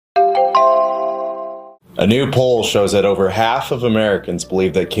A new poll shows that over half of Americans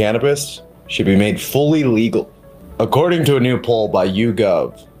believe that cannabis should be made fully legal. According to a new poll by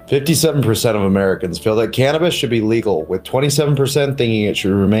YouGov, 57% of Americans feel that cannabis should be legal, with 27% thinking it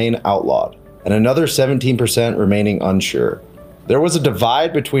should remain outlawed, and another 17% remaining unsure. There was a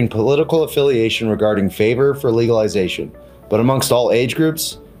divide between political affiliation regarding favor for legalization, but amongst all age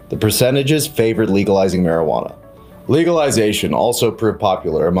groups, the percentages favored legalizing marijuana. Legalization also proved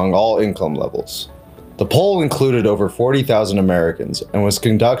popular among all income levels. The poll included over 40,000 Americans and was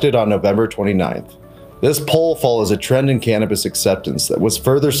conducted on November 29th. This poll follows a trend in cannabis acceptance that was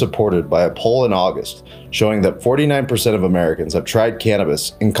further supported by a poll in August showing that 49% of Americans have tried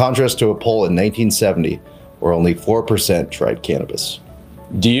cannabis, in contrast to a poll in 1970 where only 4% tried cannabis.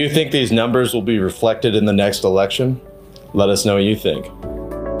 Do you think these numbers will be reflected in the next election? Let us know what you think.